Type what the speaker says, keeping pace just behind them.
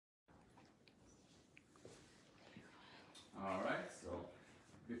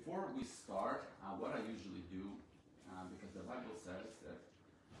before we start, what I usually do, because the Bible says that,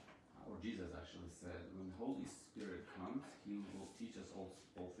 or Jesus actually said, when the Holy Spirit comes, He will teach us all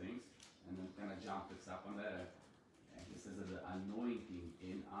things. And then kind of John picks up on that, and he says that the anointing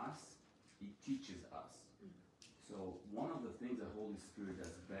in us, He teaches us. So one of the things the Holy Spirit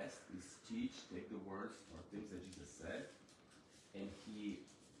does best is teach, take the words or things that Jesus said, and He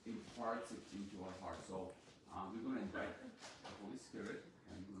imparts it into our heart. So we're going to invite the Holy Spirit,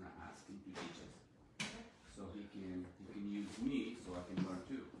 and we're going to ask Him to teach us. So He can use me so I can learn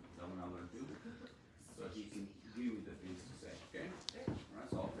too. So I want to learn too. So He can give me the things to say, okay? All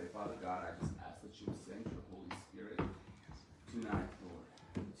right, so I'll pray. Father God, I just ask that You send Your Holy Spirit tonight, Lord,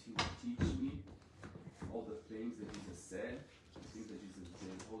 to teach me all the things that Jesus said, the things that Jesus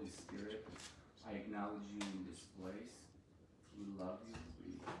did. Holy Spirit, I acknowledge You in this place. We love You.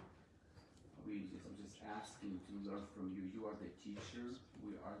 I'm just asking to learn from You. You are the teacher.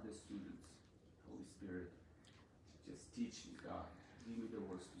 We are the students. Holy Spirit, just teach me, God. Give me the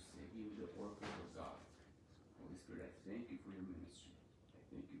words to say. Give me the oracles of God. Holy Spirit, I thank You for Your ministry. I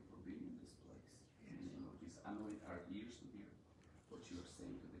thank You for being in this place. In the name of Jesus, anoint our ears to hear what You are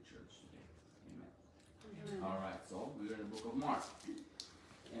saying to the church today. Amen. All right, so we're in the book of Mark.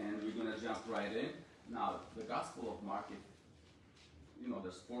 And we're going to jump right in. Now, the Gospel of Mark,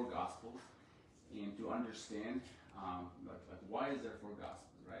 there's 4 Gospels. And to understand, why is there 4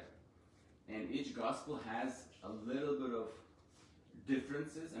 Gospels, right? And each Gospel has a little bit of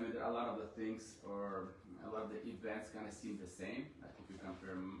differences. I mean, there are a lot of the things, or a lot of the events kind of seem the same. Like if you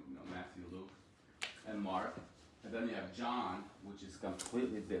compare Matthew, Luke, and Mark. And then you have John, which is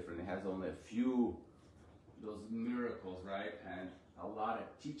completely different. It has only a few those miracles, right? And a lot of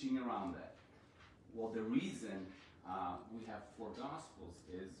teaching around that. Well, the reason we have 4 Gospels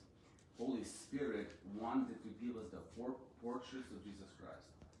is Holy Spirit wanted to give us the 4 portraits of Jesus Christ.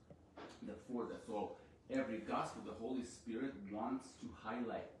 So every Gospel, the Holy Spirit wants to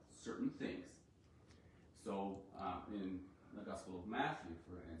highlight certain things. So in the Gospel of Matthew,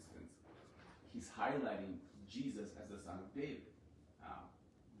 for instance, he's highlighting Jesus as the Son of David.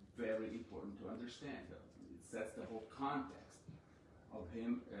 Very important to understand. It sets the whole context of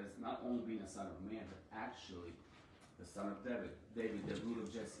Him as not only being a Son of Man, but actually the Son of David, the root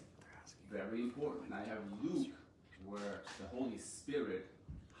of Jesse. Very important. I have Luke, where the Holy Spirit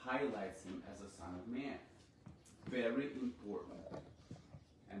highlights Him as a Son of Man. Very important.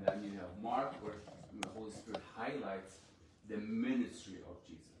 And then you have Mark, where the Holy Spirit highlights the ministry of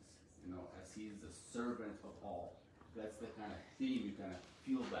Jesus, as He is the servant of all. That's the kind of theme. You kind of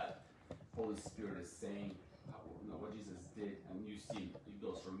feel that Holy Spirit is saying what Jesus did, and you see it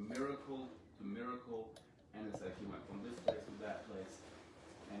goes from miracle to miracle, and it's like He went from this place to that place.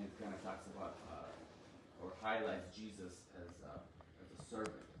 And it kind of talks about or highlights Jesus as a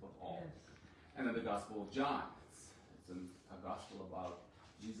servant of all. Yes. And then the Gospel of John, it's a gospel about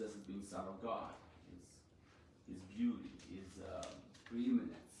Jesus as being Son of God, His beauty, His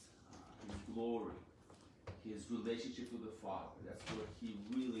preeminence, His glory, His relationship with the Father. That's where the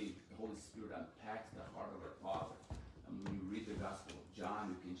Holy Spirit unpacks the heart of our Father. And when you read the Gospel of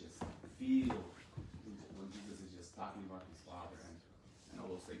John, you can just feel when Jesus is just talking about His Father and all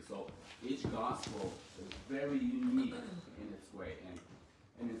those things. So each Gospel is very unique in its way,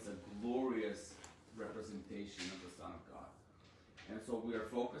 and it's a glorious representation of the Son of God. And so we are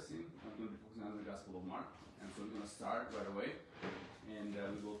going to be focusing on the Gospel of Mark. And so we're going to start right away, and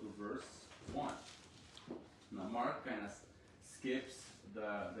we go to verse 1. Now Mark kind of skips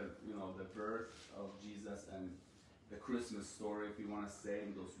the birth of Jesus and the Christmas story, if you want to say,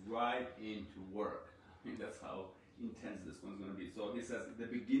 and goes right into work. I mean, that's how intense this one's going to be. So he says, the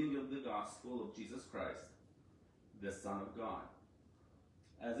beginning of the gospel of Jesus Christ, the Son of God,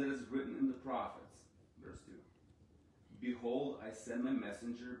 as it is written in the prophets, verse 2. Behold, I send my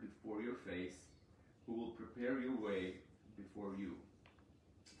messenger before your face, who will prepare your way before you.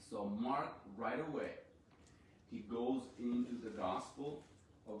 So Mark, right away, he goes into the gospel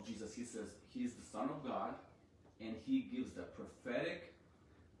of Jesus. He says He's the Son of God, and He gives the prophetic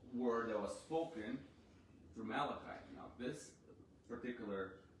word that was spoken through Malachi. Now, this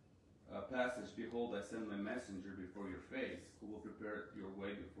particular passage, behold, I send my messenger before your face, who will prepare your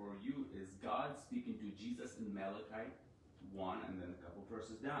way before you, is God speaking to Jesus in Malachi 1, and then a couple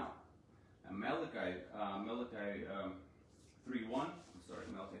verses down. And Malachi 3:1,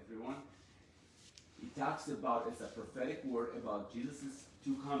 he talks about, it's a prophetic word about Jesus'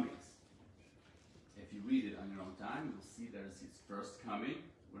 2 comings. If you read it on your own time, you'll see there's His first coming,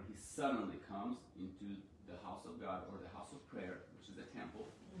 where He suddenly comes into the house of God, or the house of prayer, which is the temple.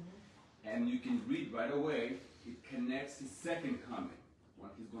 Mm-hmm. And you can read right away, it connects His second coming,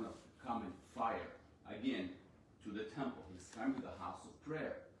 when he's going to come in fire again to the temple. He's coming to the house of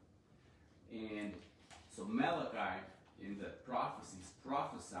prayer. And so Malachi in the prophecy is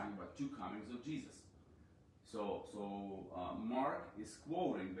prophesying about two comings of Jesus. So Mark is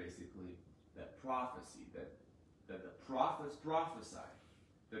quoting basically that prophecy that the prophets prophesied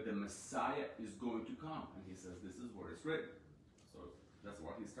that the Messiah is going to come. And he says this is where it's written. So that's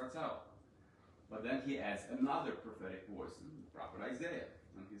where he starts out. But then he adds another prophetic voice, the prophet Isaiah.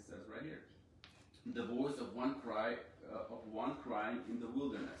 And he says right here, the voice of one crying in the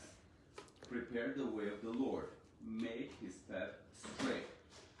wilderness, prepare the way of the Lord, make his path straight.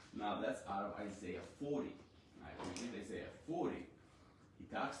 Now that's out of Isaiah 40. Right? When we read Isaiah 40,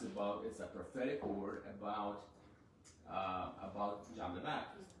 he talks about, it's a prophetic word about John the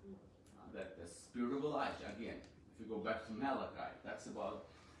Baptist. That the spirit of Elijah, again, if you go back to Malachi, it talks about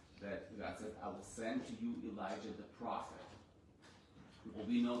that God said, I will send to you Elijah the prophet. Well,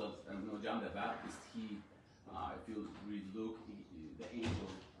 we know that John the Baptist, if you read Luke, the angel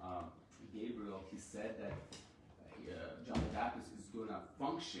Gabriel, he said that John the Baptist is going to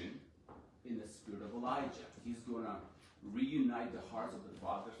function in the spirit of Elijah. He's going to reunite the hearts of the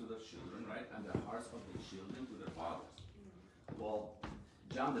fathers to the children, right? And the hearts of the children to their fathers. Well,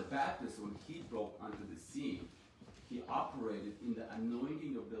 John the Baptist, when he broke onto the scene, he operated in the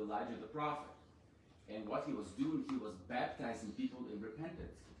anointing of the Elijah the prophet. And what he was doing, he was baptizing people in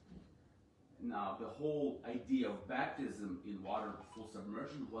repentance. Now, the whole idea of baptism in water full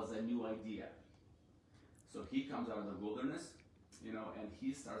submersion was a new idea. So he comes out of the wilderness, and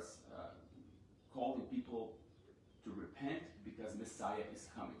he starts calling people to repent because Messiah is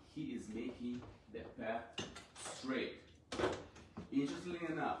coming. He is making the path straight. Interestingly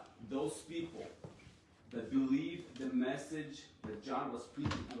enough, those people that believed the message that John was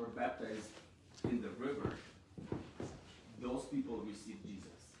preaching and were baptized in the river, those people received Jesus.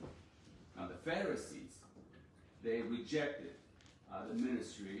 Now the Pharisees, they rejected the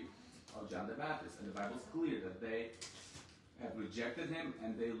ministry of John the Baptist, and the Bible is clear that they have rejected him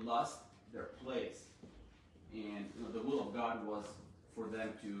and they lost their place. And the will of God was for them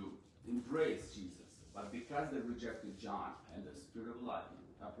to embrace Jesus. But because they rejected John and the spirit of Elijah,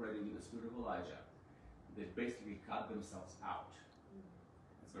 operating in the spirit of Elijah, they basically cut themselves out.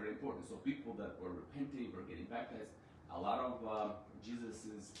 It's very important. So people that were repenting, were getting baptized, a lot of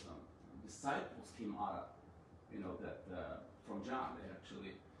Jesus's disciples came out of, from John. They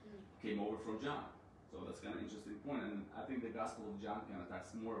actually came over from John. So that's kind of an interesting point. And I think the Gospel of John kind of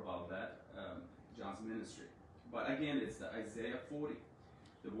talks more about that, John's ministry. But again, it's the Isaiah 40.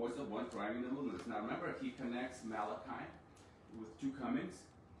 The voice of one crying in the wilderness. Now remember, he connects Malachi with two comings.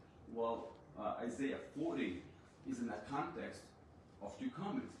 Well, Isaiah 40 is in the context of two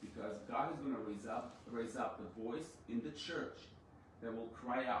comings because God is going to raise up the voice in the church that will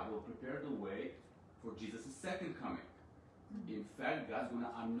cry out, will prepare the way for Jesus' second coming. In fact, God's going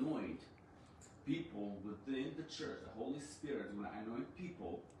to anoint people within the church. The Holy Spirit is going to anoint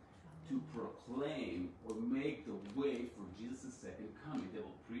people to proclaim or make the way for Jesus' second coming. They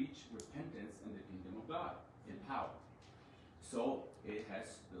will preach repentance in the kingdom of God in power. So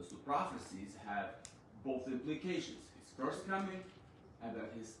those two prophecies have both implications. His first coming and then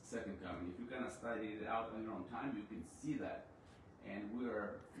his second coming. If you kind of study it out on your own time, you can see that. And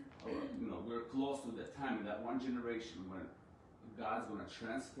we're close to the time in that one generation when God's going to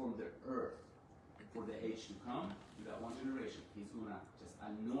transform the earth for the age to come. In that one generation, he's going to just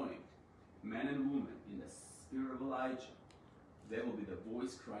anoint men and women in the spirit of Elijah. They will be the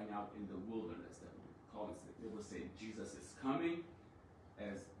voice crying out in the wilderness. They will say, Jesus is coming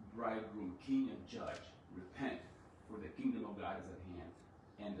as bridegroom, king, and judge. Repent, for the kingdom of God is at hand.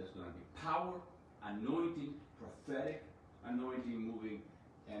 And there's going to be power, anointing, prophetic anointing moving,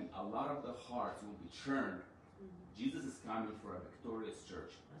 and a lot of the hearts will be churned. Jesus is coming for a victorious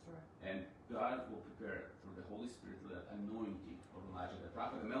church. That's right. And God will prepare through the Holy Spirit to that anointing of Elijah the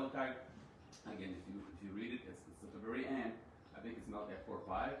prophet. And Malachi, again, if you read it, it's at the very end. I think it's Malachi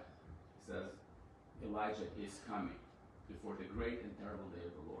 4:5. It says, Elijah is coming before the great and terrible day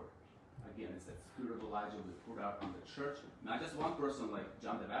of the Lord. Again, it's that spirit of Elijah will be poured out on the church. Not just one person like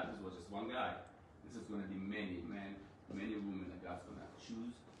John the Baptist was just one guy. This is going to be many men, many women that God's going to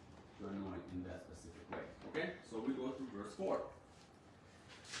choose to anoint in that specific way. Okay? So we go through verse 4.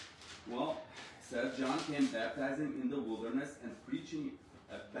 Well, it says, John came baptizing in the wilderness and preaching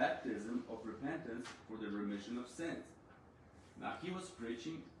a baptism of repentance for the remission of sins. Now, he was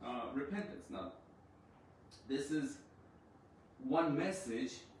preaching repentance. Now, this is one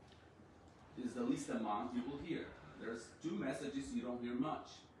message is the least amount you will hear. There's two messages you don't hear much.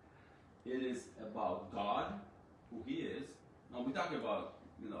 It is about God, who he is. Now, we talk about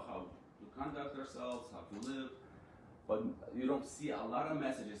how to conduct ourselves, how to live. But you don't see a lot of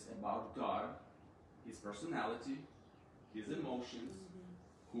messages about God, His personality, His emotions,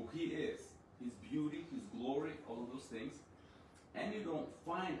 who He is, His beauty, His glory, all of those things. And you don't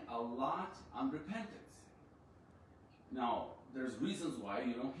find a lot on repentance. Now, there's reasons why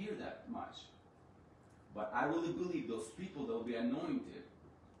you don't hear that much. But I really believe those people that will be anointed,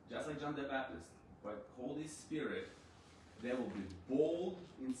 just like John the Baptist, by Holy Spirit, they will be bold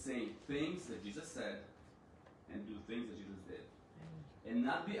in saying things that Jesus said and do things that Jesus did. And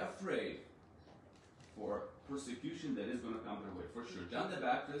not be afraid for persecution that is going to come their way. For sure. John the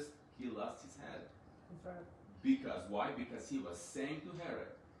Baptist, he lost his head. Because, why? Because he was saying to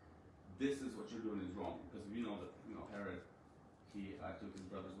Herod, this is what you're doing is wrong. Because we know that, Herod, he took his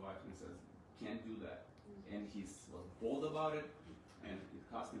brother's wife and says, can't do that. And he was bold about it, and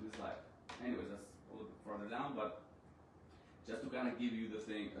it cost him his life. Anyways, that's a little bit further down, but just to kind of give you the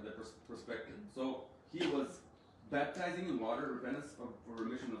perspective. So he was baptizing in water, repentance for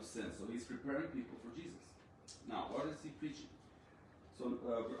remission of sins. So he's preparing people for Jesus. Now, what is he preaching? So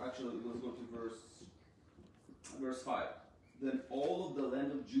actually, let's go to verse 5. Then all of the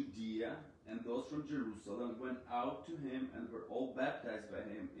land of Judea and those from Jerusalem went out to him and were all baptized by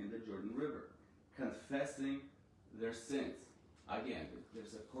him in the Jordan River, confessing their sins. Again,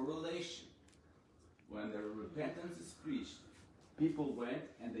 there's a correlation. When their repentance is preached, people went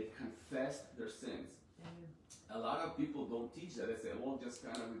and they confessed their sins. A lot of people don't teach that. They say, well, just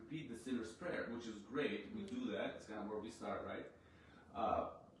kind of repeat the sinner's prayer, which is great. We do that. It's kind of where we start, right?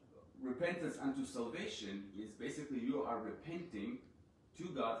 Repentance unto salvation is basically you are repenting to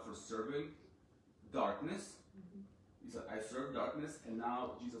God for serving darkness. You said, I serve darkness, and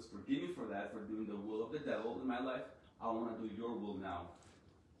now, Jesus, forgive me for that, for doing the will of the devil in my life. I want to do your will now.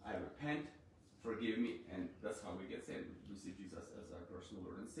 I repent, forgive me, and that's how we get saved. We receive Jesus as our personal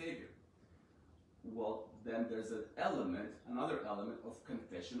Lord and Savior. Well, then there's another element of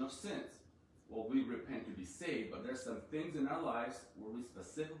confession of sins. Well, we repent to be saved, but there's some things in our lives where we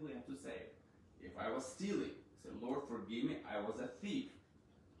specifically have to say, if I was stealing, say, Lord, forgive me, I was a thief.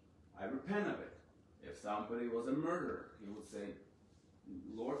 I repent of it. If somebody was a murderer, he would say,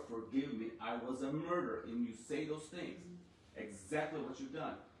 Lord, forgive me, I was a murderer. And you say those things, exactly what you've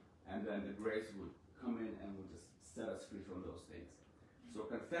done. And then the grace would come in and would just set us free from those things. So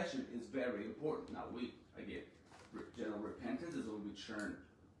confession is very important. Now, general repentance is when we turn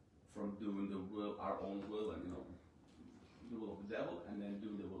from doing our own will, and the will of the devil, and then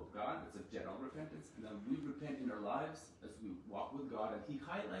doing the will of God. It's a general repentance. And then we repent in our lives as we walk with God, and He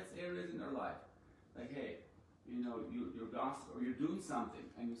highlights areas in our life. Like, hey, you're gossip, or you're doing something,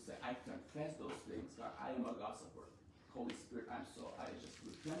 and you say, I confess those things. God, I am a gossiper. Holy Spirit, I just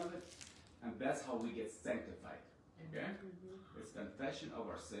repent of it. And that's how we get sanctified. Okay? It's confession of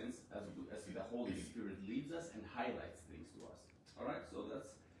our sins as the Holy Spirit leads us and highlights things to us. Alright, so that's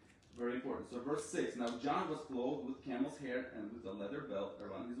very important. So verse 6, now John was clothed with camel's hair and with a leather belt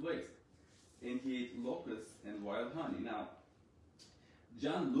around his waist. And he ate locusts and wild honey. Now,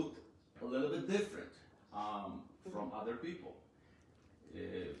 John looked a little bit different from other people.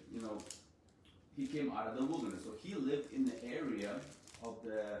 He came out of the wilderness. So he lived in the area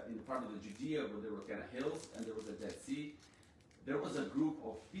in part of the Judea where there were kind of hills and there was a Dead Sea. There was a group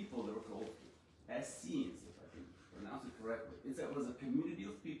of people that were called Essenes, if I can pronounce it correctly. It was a community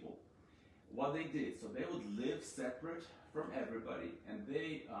of people. What they did, so they would live separate from everybody, and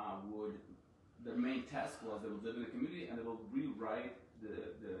their main task was they would live in a community and they would rewrite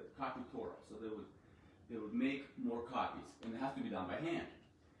the copy Torah. So they would make more copies, and it has to be done by hand.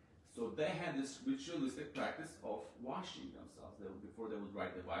 So they had this ritualistic practice of washing themselves. Before they would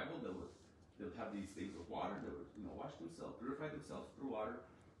write the Bible, they would have these things of water. They would wash themselves, purify themselves through water,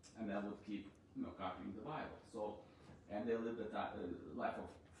 and that would keep copying the Bible. So, and they lived a life of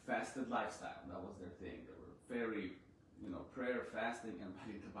fasted lifestyle. That was their thing. They were very prayer, fasting, and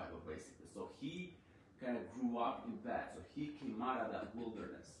writing the Bible basically. So he kind of grew up in that. So he came out of that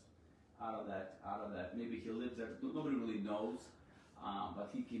wilderness, out of that. Maybe he lived there. Nobody really knows. But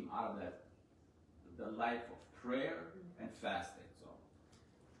he came out of the life of prayer and fasting.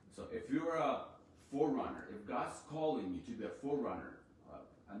 So if you're a forerunner, if God's calling you to be a forerunner,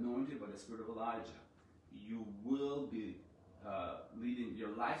 anointed by the Spirit of Elijah, you will be leading. Your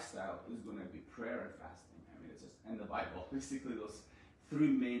lifestyle is going to be prayer and fasting. I mean, it's just in the Bible. Basically, those three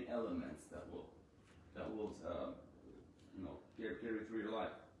main elements that will carry through your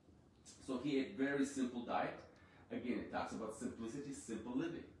life. So he ate very simple diet. Again, it talks about simplicity, simple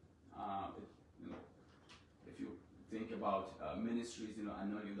living. If you think about ministries,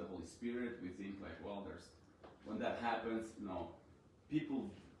 anointing the Holy Spirit, we think like, well, when that happens,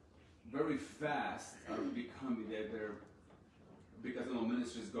 people very fast are becoming they're because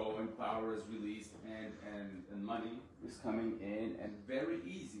ministry is going, power is released, and money is coming in, and very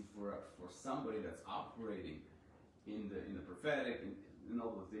easy for somebody that's operating in the prophetic and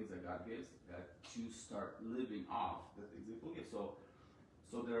all the things that God gives, to start living off the things people give.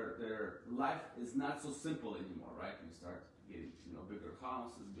 So their life is not so simple anymore, right? You start getting bigger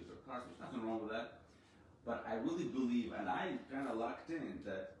houses, bigger cars. There's nothing wrong with that, but I really believe, and I kind of locked in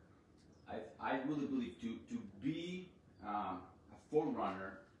that I really believe to be a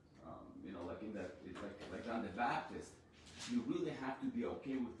forerunner, like in that, like John the Baptist, you really have to be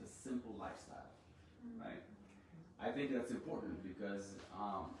okay with a simple lifestyle, right? I think that's important because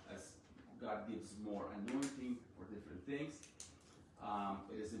as God gives more anointing for different things,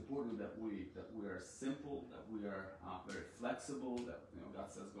 it is important that we are simple, that we are very flexible. That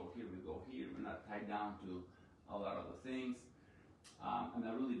God says go here, we go here. We're not tied down to a lot of the things. And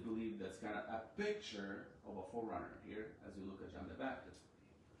I really believe that's kind of a picture of a forerunner here as you look at John the Baptist.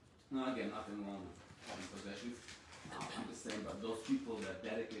 Now again, nothing wrong with having possessions. I'm just saying about those people that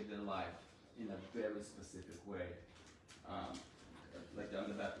dedicate their life in a very specific way, like John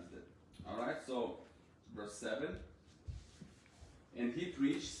the Baptist did. All right, so verse 7. And he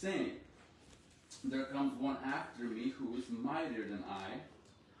preached, saying, there comes one after me who is mightier than I,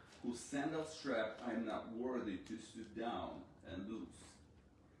 whose sandal strap I am not worthy to stoop down and loose.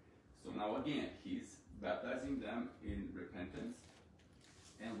 So now again, he's baptizing them in repentance.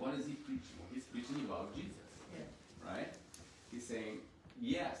 And what is he preaching? Well, he's preaching about Jesus, right? He's saying,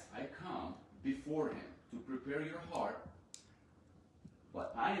 yes, I come before him to prepare your heart,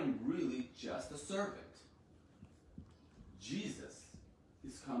 but I am really just a servant. Jesus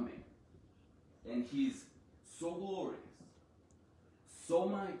is coming, and he's so glorious, so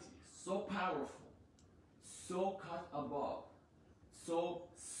mighty, so powerful, so cut above, so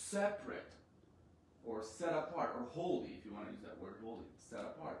separate, or set apart, or holy, if you want to use that word, holy, set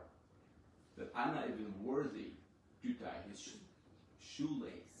apart, that I'm not even worthy to tie his shoelace.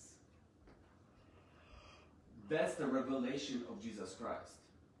 That's the revelation of Jesus Christ.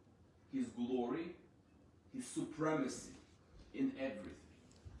 His glory, his supremacy in everything.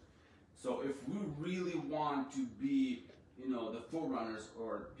 So if we really want to be, the forerunners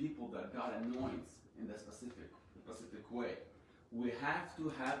or people that God anoints in the specific way, we have to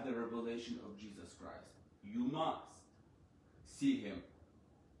have the revelation of Jesus Christ. You must see him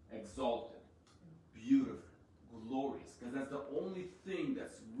exalted, beautiful, glorious, because that's the only thing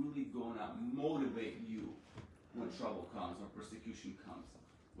that's really going to motivate you when trouble comes, when persecution comes,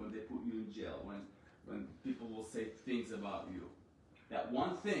 when they put you in jail, when people will say things about you. That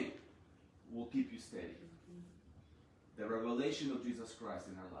one thing will keep you steady. The revelation of Jesus Christ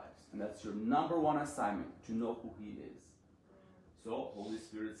in our lives. And that's your number one assignment, to know who he is. So, Holy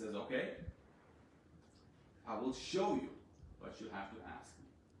Spirit says, okay, I will show you, but you have to ask me.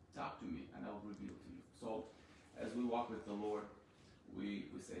 Talk to me, and I will reveal to you. So, as we walk with the Lord, we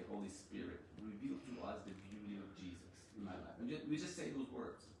say, Holy Spirit, reveal to us the beauty of Jesus in my life. And we just say those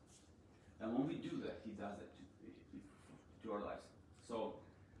words. And when we do that, he does it to our lives. So,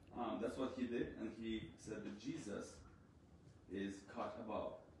 that's what he did, and he said that Jesus is caught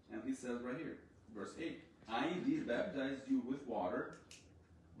above. And he says right here, verse 8, I indeed baptize you with water,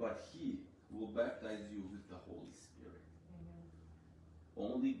 but he will baptize you with the Holy Spirit.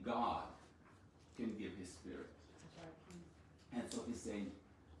 Amen. Only God can give his Spirit. And so he's saying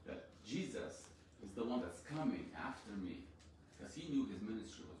that Jesus is the one that's coming after me, because he knew his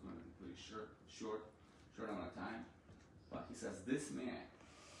ministry was going to be pretty short amount of time. But he says, this man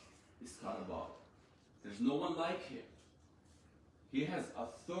is caught above. There's no one like him. He has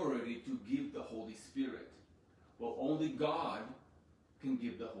authority to give the Holy Spirit. Well, only God can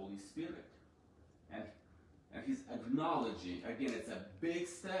give the Holy Spirit. And he's acknowledging, again, it's a big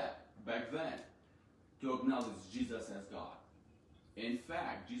step back then to acknowledge Jesus as God. In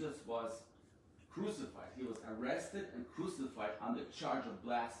fact, Jesus was crucified. He was arrested and crucified on the charge of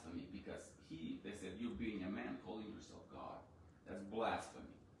blasphemy, because they said, you're being a man calling yourself God. That's blasphemy.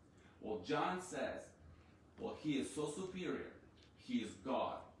 Well, John says, well, he is so superior. He is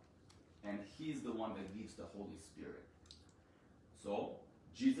God. And he's the one that gives the Holy Spirit. So,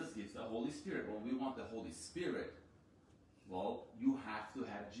 Jesus gives the Holy Spirit. When we want the Holy Spirit, well, you have to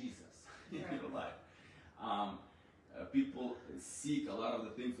have Jesus in your life. People seek a lot of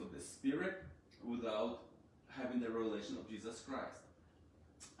the things of the Spirit without having the revelation of Jesus Christ.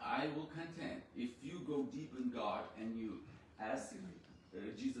 I will contend, if you go deep in God and you ask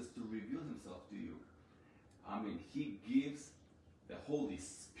Jesus to reveal himself to you, he gives the Holy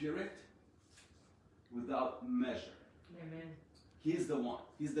Spirit without measure. Amen. He's the one.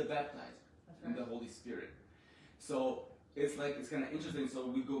 He's the baptizer in the Holy Spirit. So it's kind of interesting. So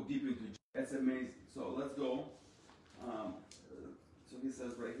we go deep into it. That's amazing. So let's go. So he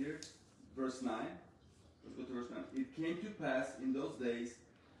says right here, verse 9. Let's go to verse 9. It came to pass in those days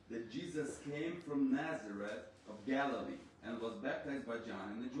that Jesus came from Nazareth of Galilee and was baptized by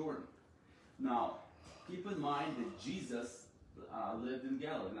John in the Jordan. Now, keep in mind that Jesus lived in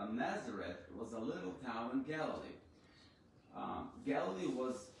Galilee. Now, Nazareth was a little town in Galilee. Galilee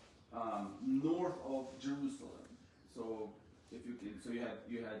was north of Jerusalem. So, if you can, so you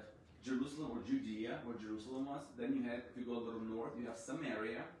had Jerusalem or Judea, where Jerusalem was. Then you had, if you go a little north, you have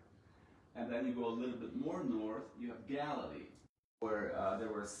Samaria, and then you go a little bit more north, you have Galilee, where there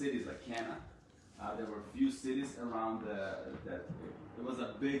were cities like Cana. There were a few cities around that. It was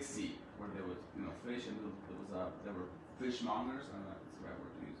a big sea where there was, fish, and there were fishmongers. I don't know if that's the right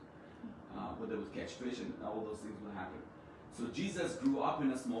word to use. Where they would catch fish, and all those things would happen. So Jesus grew up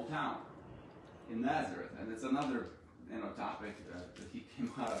in a small town in Nazareth, and it's another topic that he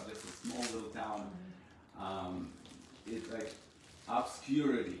came out of just a small little town. It's like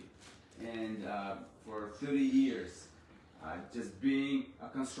obscurity, and for 30 years, just being a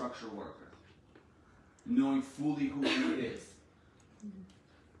construction worker, knowing fully who he is.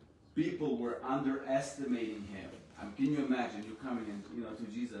 People were underestimating him. Can you imagine you coming in,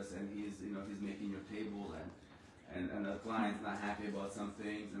 to Jesus, and he's making your table, and the client's not happy about some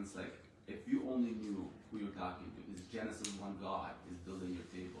things, and it's like, if you only knew who you're talking to, is Genesis 1 God is building your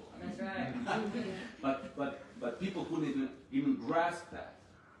table. That's right. but people couldn't even grasp that.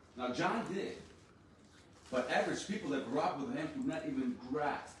 Now John did, but average people that grew up with him could not even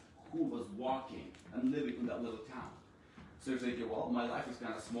grasp who was walking and living in that little town. So you're thinking, well, my life is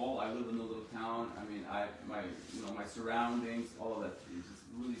kind of small. I live in a little town. My surroundings, all of that is just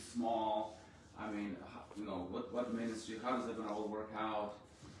really small. What ministry? How does it going to all work out?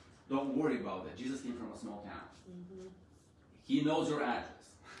 Don't worry about that. Jesus came from a small town. Mm-hmm. He knows your address.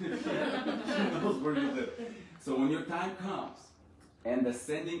 He knows where you live. So when your time comes and the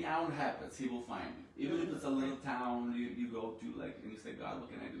sending out happens, he will find you. Even if it's a little town you go to, and you say, God, what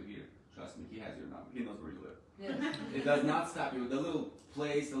can I do here? Trust me, he has your number. He knows where you live. Yeah. It does not stop you. The little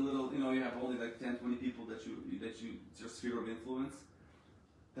place, you have only 10, 20 people that it's your sphere of influence.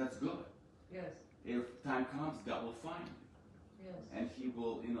 That's good. Yes. If time comes, God will find you. Yes. And he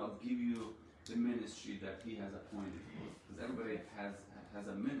will, give you the ministry that he has appointed for. Because everybody has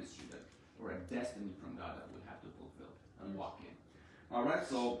a ministry or a destiny from God that we have to fulfill and walk in. All right,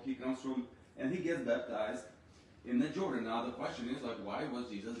 so he comes from, and he gets baptized in the Jordan. Now the question is, why was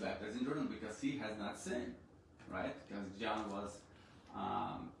Jesus baptized in Jordan? Because he has not sinned, right? Because John was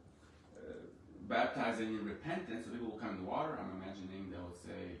baptizing in repentance, so people will come in the water. I'm imagining they would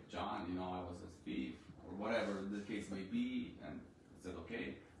say, John, I was a thief, or whatever the case may be, and he said,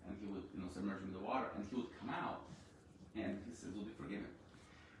 okay, and he would, submerge him in the water, and he would come out, and his sins will be forgiven.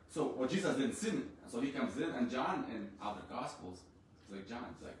 So, Jesus didn't sin, so he comes in, and John in other Gospels, it's like, John,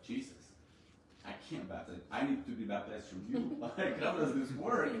 it's like, Jesus, I can't baptize, I need to be baptized from you. How does this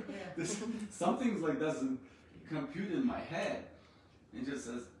work? Something's doesn't compute in my head. And he just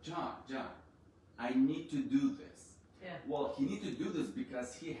says, John, I need to do this. Yeah. Well, he needed to do this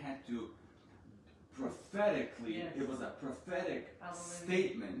because he had to prophetically, it was a prophetic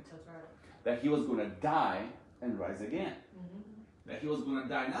statement that he was going to die and rise again. Mm-hmm. That he was going to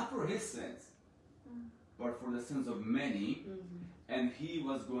die not for his sins, but for the sins of many, and he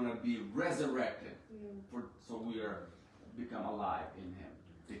was going to be resurrected. So we are become alive in him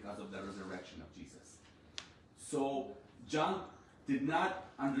because of the resurrection of Jesus. So John did not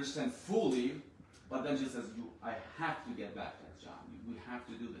understand fully, but then Jesus says, I have to get baptized, John. We have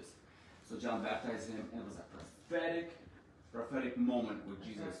to do this. So John baptized him, and it was a prophetic moment where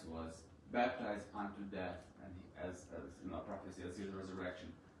Jesus was baptized unto death, and as prophecy, as his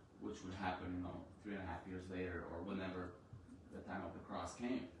resurrection, which would happen, 3.5 years later, or whenever the time of the cross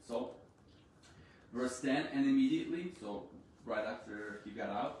came. So, verse 10, and immediately, so right after he got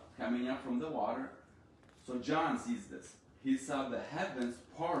out, coming up from the water, so John sees this. He saw the heavens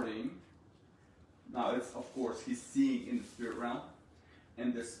parting. Now, it's, of course, he's seeing in the spirit realm,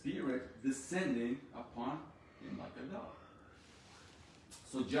 and the Spirit descending upon him like a dove.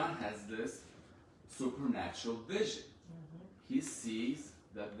 So John has this supernatural vision. Mm-hmm. He sees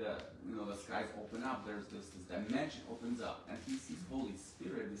that the skies open up. There's this dimension opens up, and he sees Holy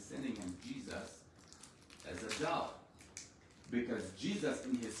Spirit descending on Jesus as a dove. Because Jesus,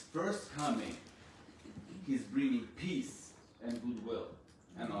 in his first coming, he's bringing peace and goodwill.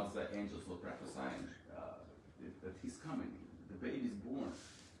 And as the angels will prophesy that he's coming. The baby's born.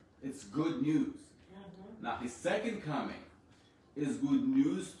 It's good news. Mm-hmm. Now, his second coming, is good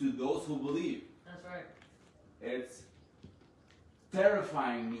news to those who believe. That's right. It's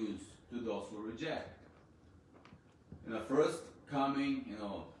terrifying news to those who reject. In the first coming,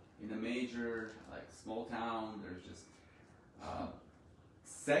 in a major, like small town, there's just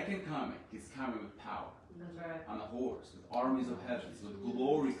second coming, he's coming with power. That's right. On a horse, with armies of heavens, with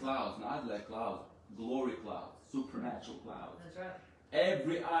glory clouds, not like clouds, glory clouds, supernatural clouds. That's right.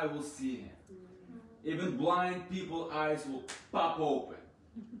 Every eye will see him. Even blind people's eyes will pop open.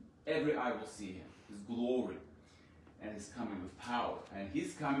 Every eye will see him, his glory. And he's coming with power. And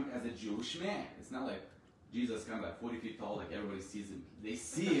he's coming as a Jewish man. It's not like Jesus coming like 40 feet tall, like everybody sees him. They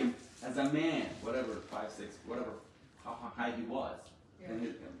see him as a man, whatever, 5'6", whatever, how high he was in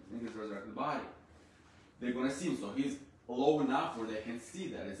his resurrected body. They're going to see him. So he's low enough where they can see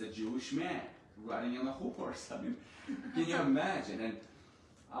that it's a Jewish man riding on a horse. I mean, can you imagine? And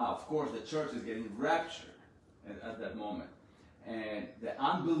of course, the church is getting raptured at that moment. And the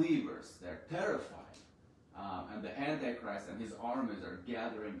unbelievers, they're terrified. And the Antichrist and his armies are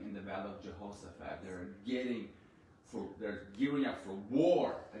gathering in the Valley of Jehoshaphat. They're gearing up for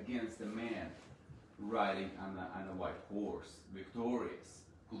war against the man riding on a white horse, victorious,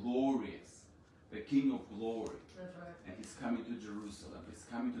 glorious, the King of glory. That's right. And he's coming to Jerusalem. He's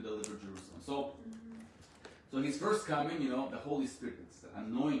coming to deliver Jerusalem. So his first coming, the Holy Spirit, it's the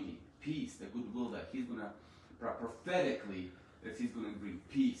anointing, peace, the goodwill that he's going to, prophetically, that he's going to bring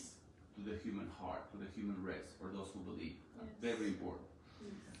peace to the human heart, to the human race, for those who believe. Yes. Very important.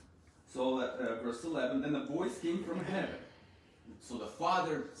 Yes. So verse 11, then the voice came from heaven. So the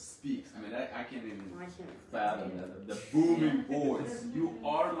Father speaks. I mean, I can't even fathom the booming voice. You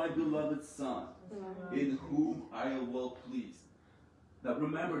are my beloved Son, in whom I am well pleased. Now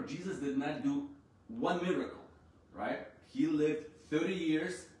remember, Jesus did not do one miracle, right? He lived 30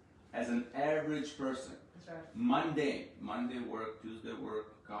 years as an average person. That's right. Mundane. Monday work, Tuesday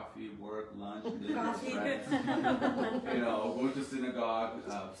work, coffee, work, lunch, dinner, friends. Going to synagogue,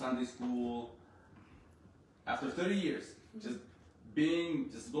 Sunday school. After 30 years, just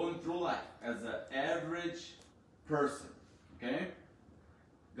going through life as an average person, okay?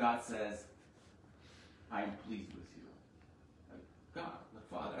 God says, I am pleased with you. Like, God, the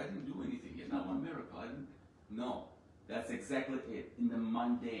Father, I didn't do anything yet, not one miracle. No, that's exactly it, in the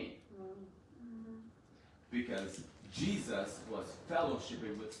mundane. Because Jesus was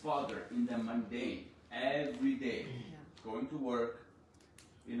fellowshipping with Father in the mundane, every day. Going to work,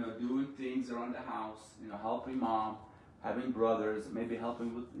 doing things around the house, helping mom, having brothers, maybe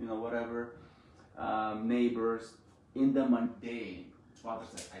helping with, whatever, neighbors. In the mundane, Father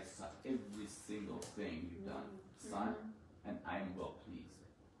said, I saw every single thing you've done, Son, and I am well pleased.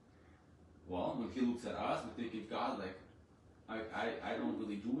 Well, when he looks at us, we're thinking, God, like, I don't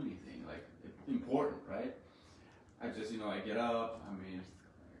really do anything, like, important, right? I just, I get up,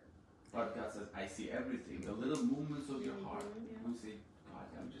 but God says, I see everything, the little movements of your heart. And we say, God,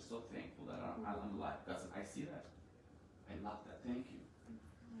 I'm just so thankful that I'm alive. God says, I see that. I love that. Thank you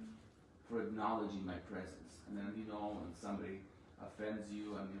for acknowledging my presence. And then, when somebody offends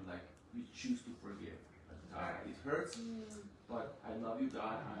you, you choose to forgive. It hurts, but I love you,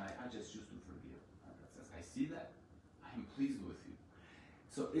 God, and I just choose to forgive. And God says, I see that. I am pleased with you.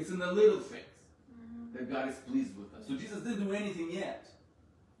 So it's in the little things that God is pleased with us. So Jesus didn't do anything yet.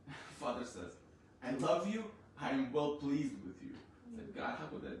 Father says, I love you. I am well pleased with you. I said, God, how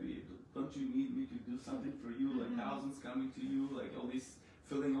could that be? Don't you need me to do something for you? Like thousands coming to you, like all these,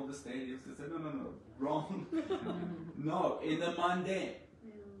 filling all the stadiums. I said, no, wrong. No, in the mundane,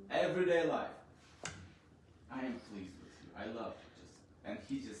 everyday life, I am pleased with you. I love you. And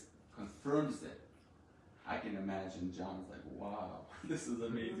he just confirms it. I can imagine John's like, wow, this is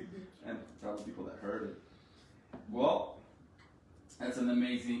amazing. And probably people that heard it. Well, that's an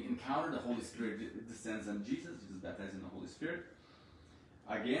amazing encounter. The Holy Spirit descends on Jesus. Jesus is baptized in the Holy Spirit.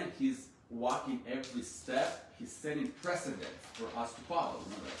 Again, he's walking every step. He's setting precedents for us to follow.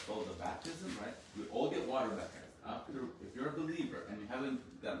 That's called the baptism, right? We all get water baptized. If you're a believer and you haven't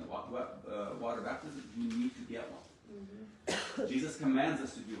done water baptism, you need to get one. Jesus commands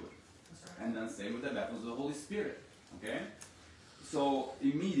us to do it. And then same with the baptism of the Holy Spirit. Okay? So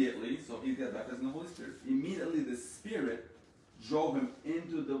immediately, he got baptized in the Holy Spirit. Immediately the Spirit drove him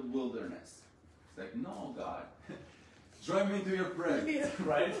into the wilderness. It's like, no, God. Drive me into your presence,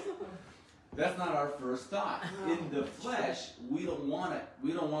 right? That's not our first thought. In the flesh, we don't want it.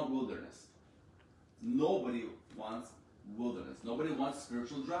 We don't want wilderness. Nobody wants wilderness. Nobody wants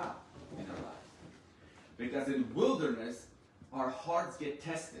spiritual drought in their life. Because in wilderness, our hearts get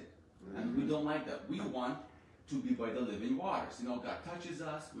tested. And we don't like that. We want to be by the living waters. You know, God touches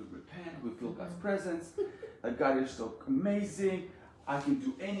us, we repent, we feel God's presence. That God is so amazing. I can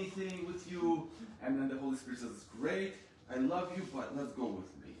do anything with you. And then the Holy Spirit says, great, I love you, but let's go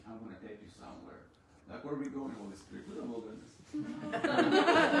with me. I'm going to take you somewhere. Like, where are we going, Holy Spirit? To the wilderness.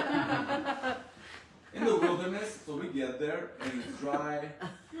 In the wilderness, so we get there, and it's dry,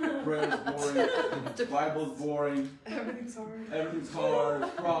 prayer's boring, Bible's boring, everything's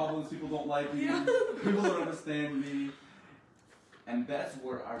hard, problems, people don't like me, people don't understand me. And that's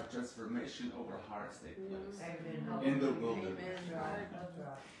where our transformation of our hearts take place. Amen. In the wilderness. Amen.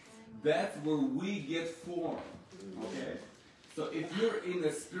 That's where we get formed. Okay? So if you're in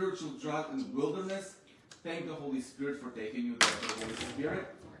a spiritual drought in the wilderness, thank the Holy Spirit for taking you there. The Holy Spirit,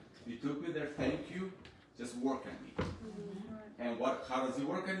 you took me there, thank you. Just work on me. And how does he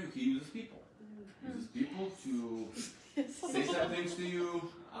work on you? He uses people. He uses people to say some things to you,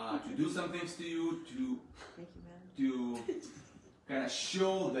 to do some things to you, to kind of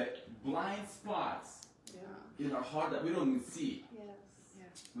show the blind spots in our heart that we don't even see.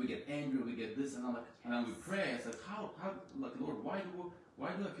 We get angry, we get this, and then we pray. It's like, like, Lord, why do I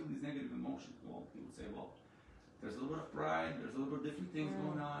feel these negative emotions? Well, he would say, well, there's a little bit of pride, there's a little bit of different things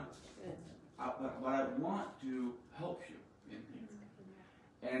going on. But I want to help you in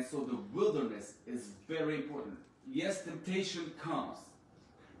here. And so the wilderness is very important. Yes, temptation comes,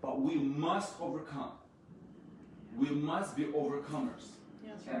 but we must overcome. We must be overcomers.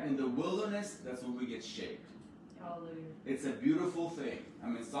 And in the wilderness, that's where we get shaped. Hallelujah. It's a beautiful thing. I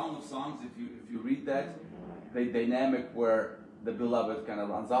mean, Song of Songs, if you read that, the dynamic where the beloved kind of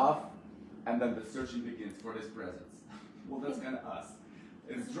runs off, and then the searching begins for his presence. Well, that's kind of us.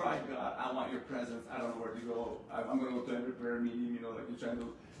 It's dry, God, I want your presence. I don't know where to go. I'm going to go to every prayer meeting, you know, like you're trying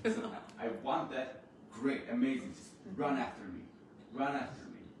to. So I want that. Great, amazing. Just run after me. Run after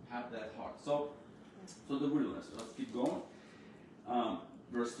me. Have that heart. So the wilderness. Let's keep going.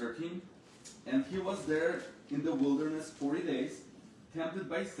 Verse 13. And he was there in the wilderness 40 days, tempted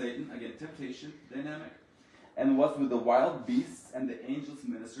by Satan, again, temptation, dynamic, and was with the wild beasts, and the angels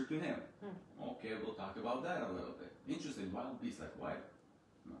ministered to him. Okay, we'll talk about that a little bit. Interesting, wild beasts, like what?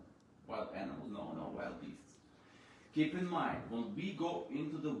 No. Wild animals? No, wild beasts. Keep in mind, when we go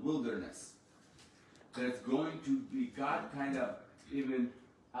into the wilderness, there's going to be, God kind of even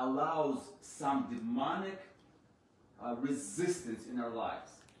allows some demonic resistance in our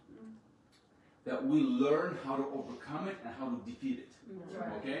lives. That we learn how to overcome it and how to defeat it. That's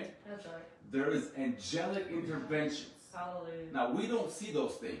right. Okay? That's right. There is angelic interventions. Hallelujah. Now, we don't see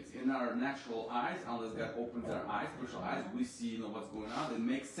those things in our natural eyes unless God opens our eyes, spiritual eyes. We see, what's going on. It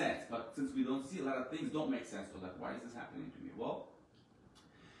makes sense. But since we don't see, a lot of things don't make sense. So, why is this happening to me? Well,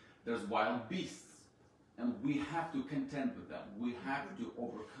 there's wild beasts. And we have to contend with them. We have to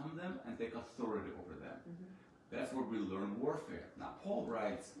overcome them and take authority over them. That's where we learn warfare. Now, Paul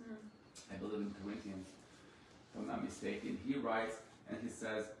writes, I believe in Corinthians, if I'm not mistaken, he writes and he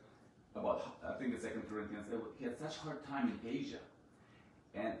says about, I think it's 2 Corinthians, he had such a hard time in Asia.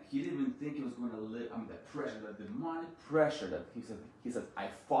 And he didn't even think he was going to live, the pressure, the demonic pressure that he said, I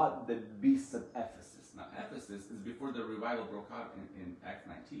fought the beasts at Ephesus. Now, Ephesus is before the revival broke out in Acts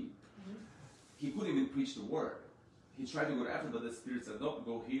 19. He couldn't even preach the word. He tried to go to Ephesus, but the Spirit said, no,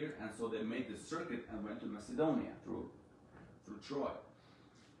 go here. And so they made the circuit and went to Macedonia through Troy.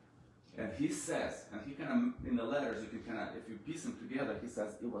 And he says, and he kind of, in the letters, you can kind of, if you piece them together, he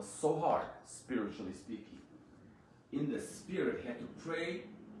says, it was so hard, spiritually speaking. In the Spirit, he had to pray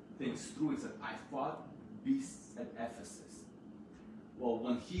things through. He said, I fought beasts at Ephesus. Well,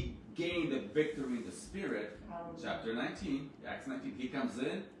 when he gained the victory in the Spirit, chapter 19, Acts 19, he comes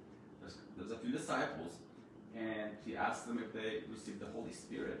in, there's a few disciples, and he asked them if they received the Holy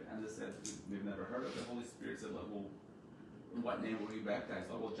Spirit, and they said, we've never heard of the Holy Spirit. He said, well, in what name were you baptized?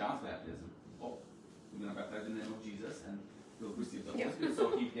 Oh, well, John's baptism. Oh, we're going to baptize in the name of Jesus, and we'll receive the Holy Spirit.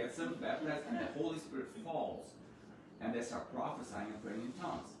 So he gets them baptized, and the Holy Spirit falls, and they start prophesying and praying in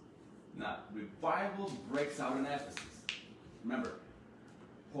tongues. Now, revival breaks out in Ephesus. Remember,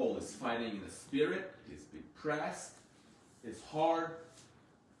 Paul is fighting in the Spirit. He's being pressed. It's hard.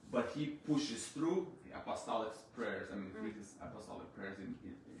 But he pushes through the apostolic prayers. Read his apostolic prayers in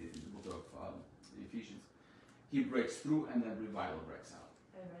the book of Ephesians. He breaks through, and then revival breaks out.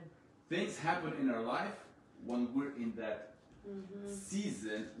 Amen. Things happen in our life when we're in that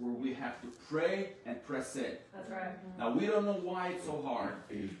season where we have to pray and press in. That's right. Now, we don't know why it's so hard,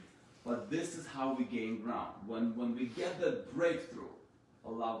 but this is how we gain ground. When we get the breakthrough,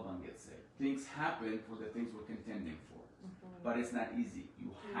 a loved one gets saved. Things happen for the things we're contending for. But it's not easy.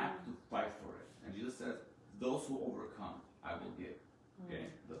 You have to fight for it. And Jesus says, those who overcome, I will give. Okay?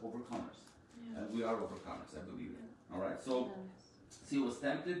 The overcomers. And we are overcomers, I believe it. All right, so he was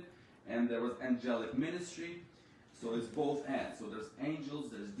tempted, and there was angelic ministry. So it's both ends. So there's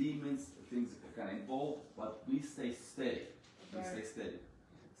angels, there's demons, things that kind of involved, but we stay steady. We stay steady,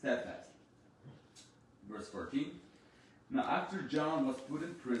 steadfast. Verse 14. Now after John was put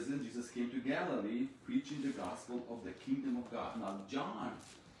in prison, Jesus came to Galilee, preaching the gospel of the kingdom of God. Now John,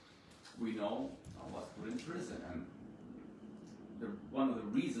 we know, was put in prison, and one of the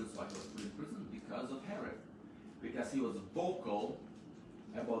reasons why he was put in prison because of Herod, because he was vocal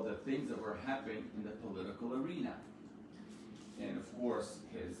about the things that were happening in the political arena. And of course,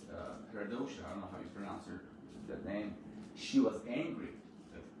 his Herodosha, I don't know how you pronounce that name, she was angry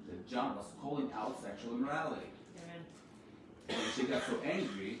that John was calling out sexual immorality. And she got so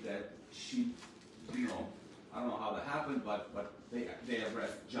angry that she, I don't know how that happened, but they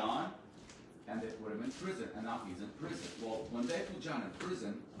arrest John and they put him in prison, and now he's in prison. Well, when they put John in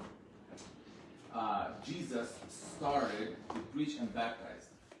prison, Jesus started to preach and baptize.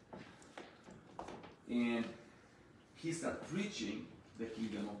 And he started preaching the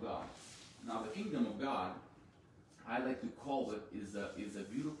kingdom of God. Now the kingdom of God, I like to call it, is a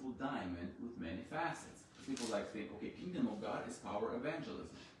beautiful diamond with many facets. People like to think, okay, kingdom of God is power evangelism.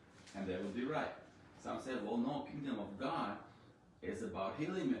 And they would be right. Some say, well, no, kingdom of God is about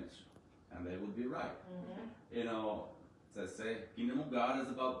healing ministry. And they would be right. So say, kingdom of God is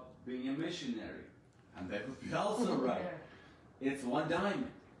about being a missionary. And they would be also right. It's one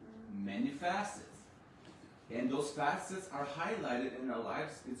diamond, many facets. And those facets are highlighted in our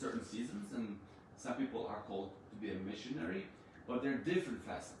lives in certain seasons, and some people are called to be a missionary, but there are different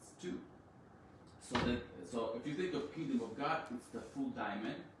facets too. So if you think of kingdom of God, it's the full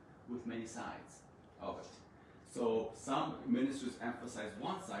diamond with many sides of it. So some ministries emphasize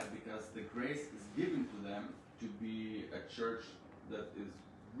one side because the grace is given to them to be a church that is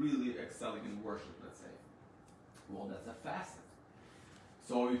really excelling in worship, let's say. Well, that's a facet.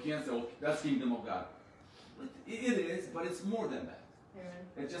 So you can't say, well, that's kingdom of God. It is, but it's more than that.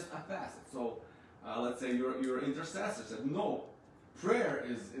 It's just a facet. So let's say your intercessor said, no, prayer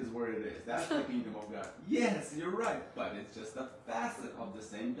is where it is. That's the kingdom of God. Yes, you're right, but it's just a facet of the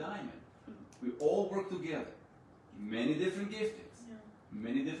same diamond. We all work together. Many different giftings,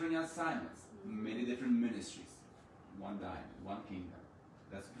 many different assignments, many different ministries. One diamond, one kingdom.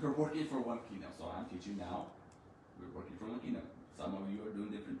 We're working for one kingdom. So I'm teaching now. We're working for one kingdom. Some of you are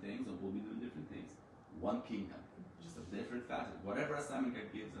doing different things, or will be doing different things. One kingdom, just a different facet, whatever assignment God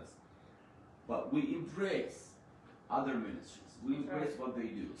gives us. But we embrace other ministries. We embrace what they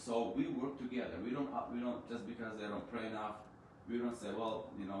do. So we work together. We don't just because they don't pray enough. We don't say, well,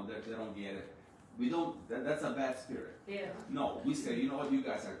 they don't get it. We don't. That's a bad spirit. Yeah. No, we say, you know what, you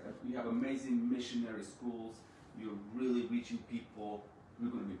guys you have amazing missionary schools. You're really reaching people. We're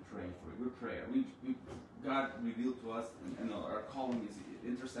going to be praying for you. We're prayer. God revealed to us, and our calling is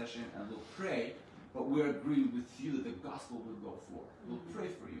intercession, and we'll pray. But we agree with you that the gospel will go forth. We'll pray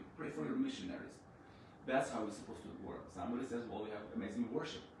for you. Pray for your missionaries. That's how we're supposed to work. Somebody says, well, we have amazing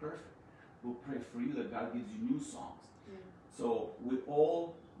worship. Perfect. We'll pray for you that God gives you new songs. Yeah. So we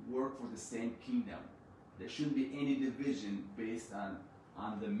all work for the same kingdom. There shouldn't be any division based on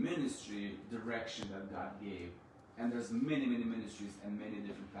the ministry direction that God gave. And there's many, many ministries and many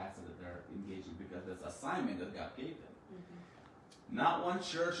different facets that they're engaging because there's assignment that God gave them. Not one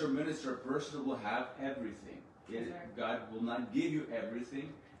church or minister or person will have everything. God will not give you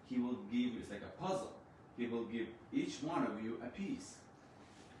everything. He will give you, it's like a puzzle. He will give each one of you a piece.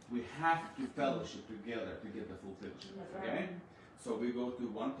 We have to fellowship together to get the full picture. Okay? So we go to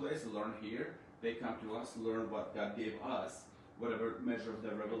one place, learn here. They come to us, learn what God gave us, whatever measure of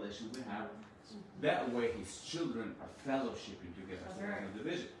the revelation we have. That way His children are fellowshipping together. So there's no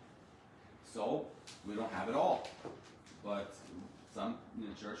division. So we don't have it all. But some in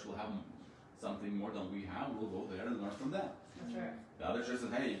the church will have something more than we have. We'll go there and learn from them. That's right. The other church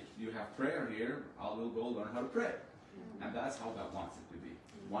says, hey, you have prayer here. I will go learn how to pray. And that's how God wants it to be.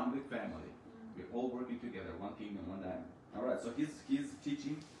 One big family. We're all working together. One kingdom, one diamond. All right, so he's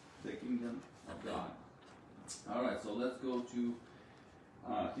teaching the kingdom of God. All right, so let's go to,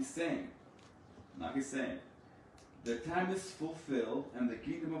 he's saying, the time is fulfilled and the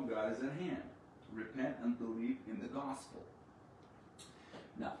kingdom of God is at hand. Repent and believe in the gospel.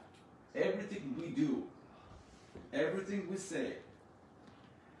 Now, everything we do, everything we say,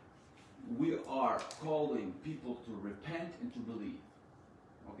 we are calling people to repent and to believe.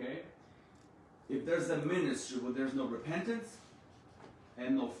 Okay? If there's a ministry where there's no repentance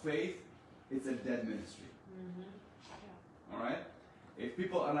and no faith, it's a dead ministry. All right? If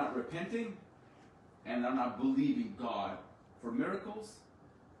people are not repenting and are not believing God for miracles,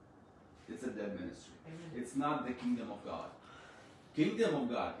 it's a dead ministry. It's not the kingdom of God. Kingdom of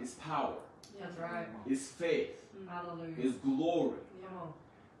God is power. That's right. Is faith. Hallelujah. Is glory. Come on.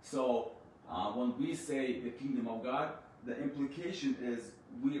 So when we say the kingdom of God, the implication is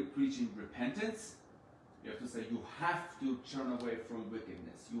we are preaching repentance. You have to say you have to turn away from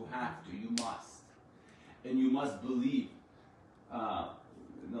wickedness. You have to. You must. And you must believe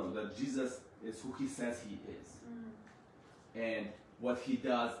that Jesus is who he says he is. And what he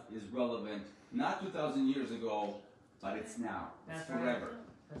does is relevant not 2,000 years ago, but it's now. It's forever.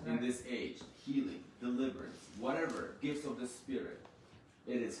 In this age, healing, deliverance, whatever, gifts of the Spirit.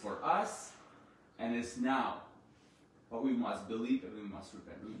 It is for us, and it's now. But we must believe and we must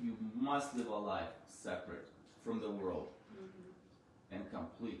repent. You must live a life separate from the world and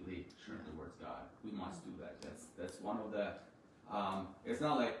completely turn towards God. We must do that. That's one of the. It's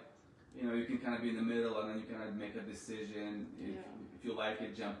not like you can kind of be in the middle and then you kind of make a decision. If you like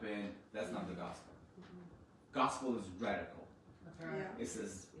it, jump in. That's not the gospel. Gospel is radical. That's right. It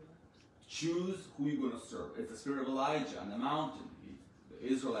says, choose who you're going to serve. It's the spirit of Elijah on the mountain. The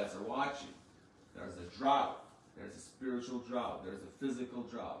Israelites are watching. There's a drought. There's a spiritual drought. There's a physical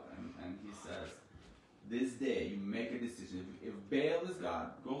drought. And he says, this day you make a decision. If Baal is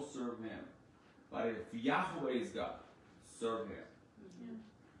God, go serve him. But if Yahweh is God, serve him.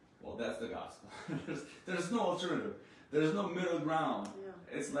 Well, that's the gospel. there's no alternative. There's no middle ground.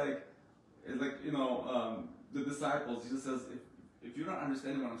 It's like the disciples. Jesus says, if you're not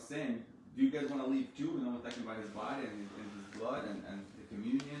understanding what I'm saying, do you guys want to leave too? We're talking about his body and his blood and the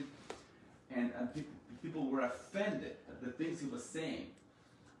communion. And people were offended at the things he was saying.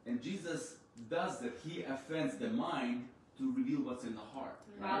 And Jesus does that. He offends the mind to reveal what's in the heart.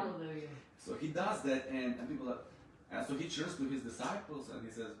 Right? Hallelujah. So he does that, and people are, and so he turns to his disciples and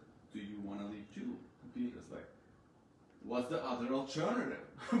he says, do you want to leave too? And Peter's like, what's the other alternative?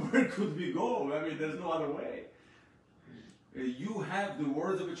 Where could we go? I mean, there's no other way. You have the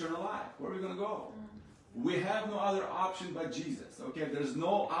words of eternal life. Where are we going to go? We have no other option but Jesus. Okay, there's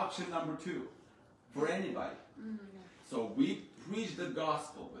no option number 2 for anybody. So we preach the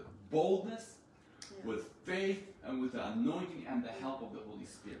gospel with boldness, with faith, and with the anointing and the help of the Holy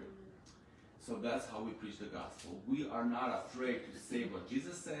Spirit. So that's how we preach the gospel. We are not afraid to say what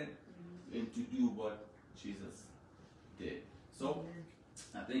Jesus said and to do what Jesus did. So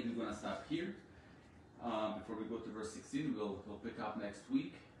I think we're going to stop here. Before we go to verse 16, we'll pick up next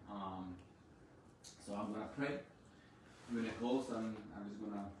week. So I'm going to pray. We're going to close, and I'm just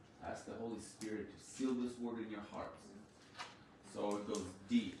going to ask the Holy Spirit to seal this word in your hearts. So it goes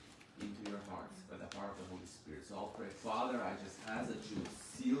deep into your hearts by the power of the Holy Spirit. So I'll pray. Father, I just ask that you would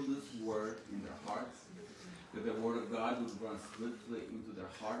seal this word in their hearts, that the word of God would run swiftly into their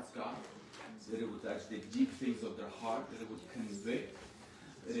hearts, God, that it would touch the deep things of their heart, that it would convict,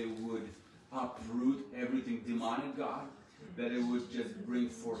 that it would uproot everything demonic, God, that it would just bring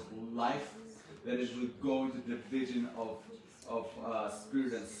forth life, that it would go into the vision of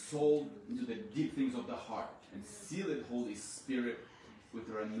spirit and soul, into the deep things of the heart, and seal it, Holy Spirit, with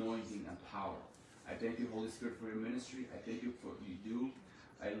your anointing and power. I thank you, Holy Spirit, for your ministry. I thank you for what you do.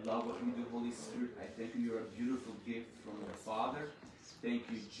 I love what you do, Holy Spirit. I thank you. You're a beautiful gift from the Father. Thank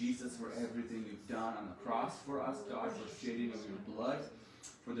you, Jesus, for everything you've done on the cross for us, God, for shedding of your blood,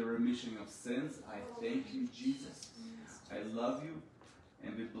 for the remission of sins. I thank you, Jesus. I love you,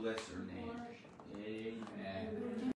 and we bless your name. Amen.